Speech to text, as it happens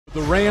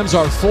The Rams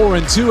are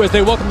 4-2 as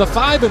they welcome the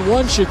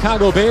 5-1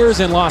 Chicago Bears,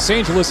 and Los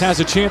Angeles has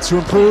a chance to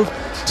improve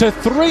to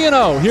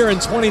 3-0 here in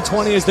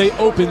 2020 as they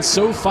open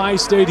SoFi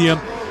Stadium,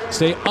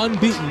 stay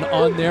unbeaten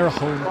on their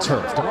home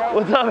turf.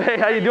 What's up? Hey,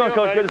 how you doing,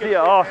 Coach? Good to see you.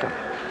 Awesome.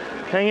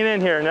 Hanging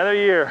in here, another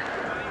year.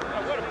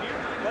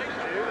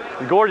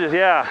 Gorgeous,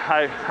 yeah.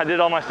 I did it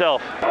all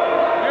myself. You hit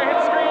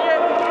the screen yet?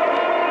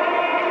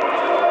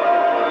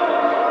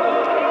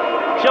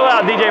 Chill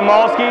out, DJ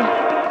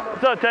Malski.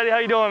 What's up, Teddy? How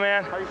you doing,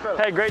 man? How you feeling?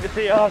 Hey, great to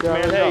see you. Awesome,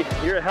 man. Hey,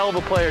 you're a hell of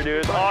a player, dude.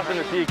 It's awesome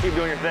to see you keep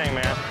doing your thing,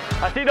 man.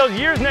 I see those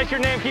years next to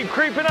your name keep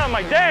creeping up. I'm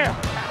like, damn,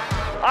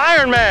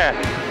 Iron Man.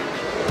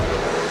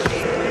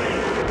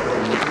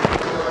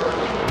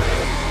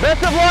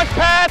 Best of luck,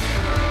 Pat.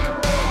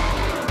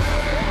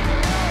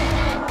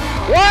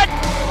 What?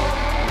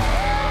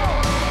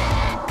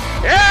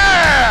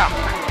 Yeah!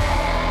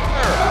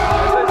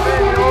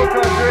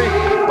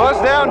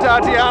 Bust down,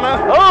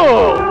 Tatiana.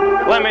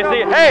 Oh, let me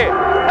see. Hey,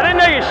 I didn't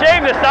know you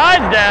shaved the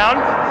sides down.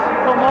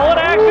 The mullet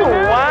action?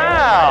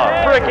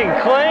 Wow, freaking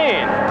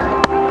clean.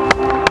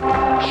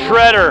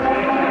 Shredder.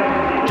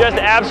 Just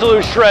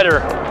absolute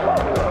shredder.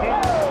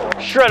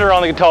 Shredder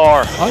on the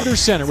guitar. Under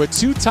center with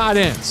two tight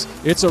ends.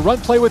 It's a run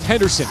play with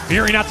Henderson,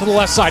 veering out to the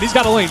left side. He's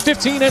got a lane,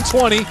 15 and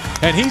 20,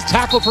 and he's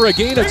tackled for a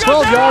gain of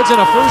 12 yards and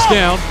a first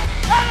down.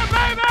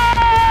 Baby!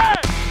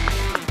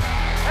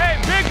 Hey,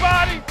 big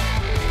body.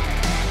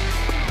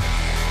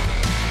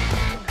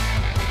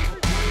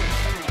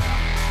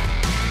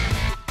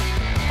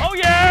 Oh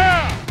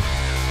yeah!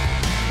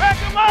 Back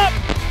him up!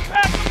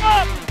 Back him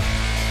up!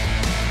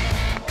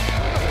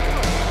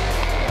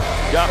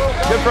 Yeah,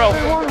 good pro.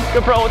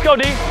 Good pro. Let's go,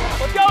 D.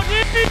 Let's go, D!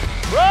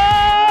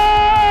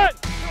 Run!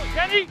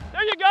 Kenny,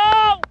 there you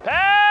go!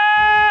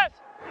 Pass!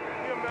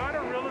 The amount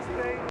of real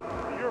estate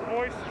your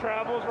voice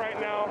travels right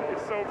now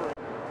is sobering.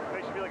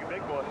 Makes you feel like a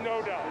big boy.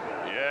 No doubt.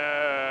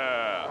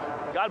 Yeah.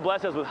 God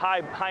bless us with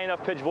high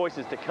enough pitch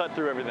voices to cut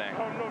through everything.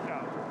 Oh, no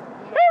doubt.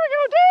 Here we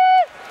go, D!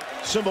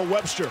 Simba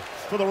Webster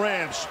for the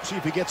Rams. See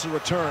if he gets a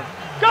return.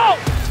 Go!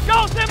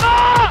 Go,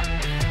 Simba!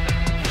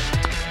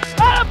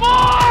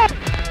 Attaboy!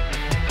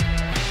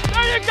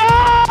 There you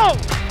go!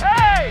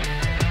 Hey!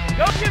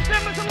 Go give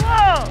Simba some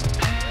love!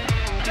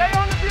 Stay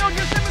on the field,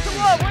 give Simba some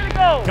love. Way to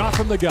go! Got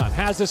from the gun,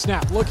 has the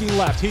snap, looking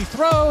left. He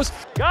throws.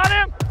 Got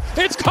him!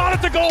 It's caught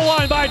at the goal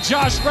line by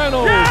Josh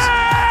Reynolds.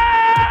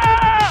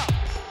 Yeah!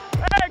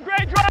 Hey,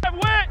 great drive,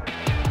 Witt!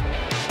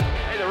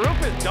 Hey, the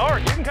roof is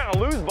dark. You can kind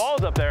of lose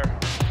balls up there.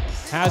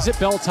 Has it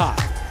belt high.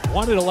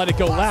 Wanted to let it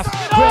go left.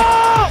 Quick.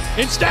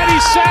 Instead,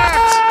 he's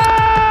sacked.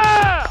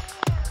 Yeah!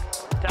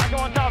 Tackle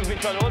on top of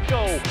each other. Let's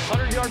go.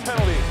 100-yard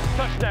penalty.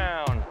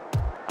 Touchdown.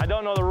 I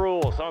don't know the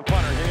rules. I'm a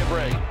punter. Give me a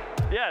break.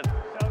 Yes.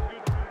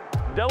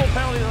 Double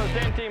penalties on the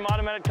same team.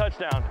 Automatic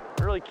touchdown.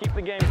 Really keep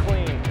the game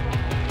clean.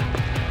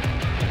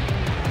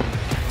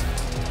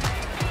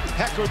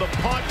 Hekker the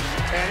punt,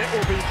 and it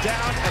will be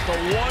down at the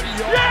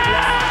 1-yard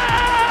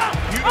Yeah!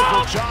 line.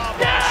 Beautiful job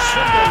by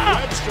Simba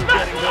Webster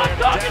getting there. And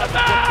down at the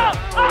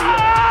 50.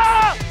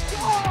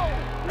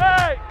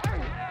 Hey!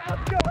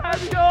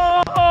 Let's go!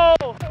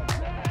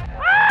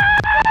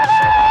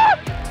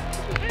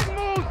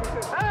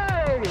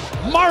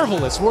 Hey!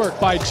 Marvelous work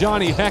by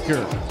Johnny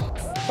Hekker.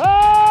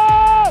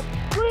 Pass!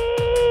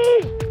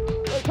 Green!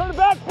 Let's turn it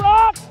back,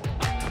 Brock!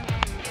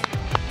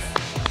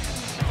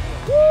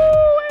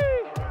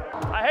 Woo-wee!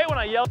 I hate when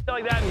I yell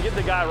like that and get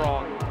the guy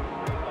wrong.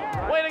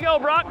 Way to go,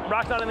 Brock.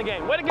 Brock's not in the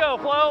game. Way to go,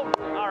 Flo.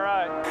 All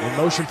right. In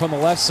motion from the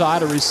left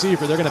side, a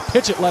receiver. They're going to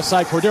pitch it left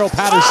side. Cordero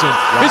Patterson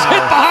is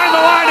hit behind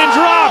the line and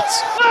dropped.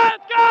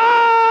 Let's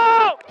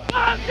go!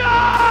 Let's go!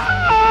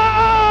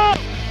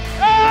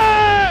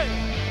 Hey!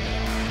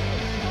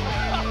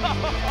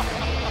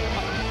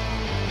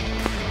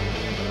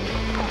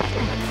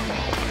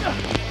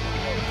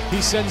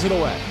 He sends it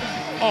away.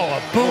 Oh,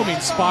 a booming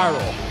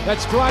spiral.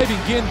 That's driving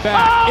Ginn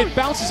back. It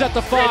bounces at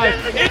the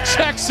 5. It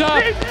checks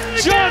up.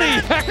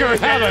 Johnny Hekker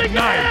had a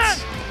night.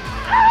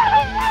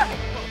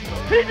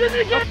 He did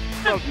it again!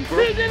 He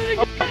did it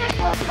again!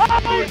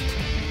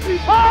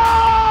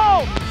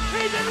 Oh!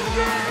 He did it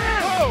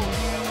again!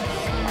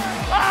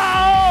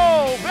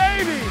 Oh,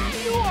 baby!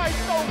 You are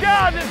so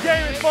God, this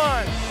game is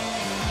fun!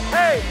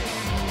 Hey,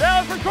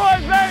 that was for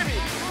Troy's baby!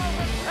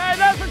 Hey,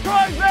 that's for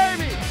Troy's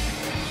baby!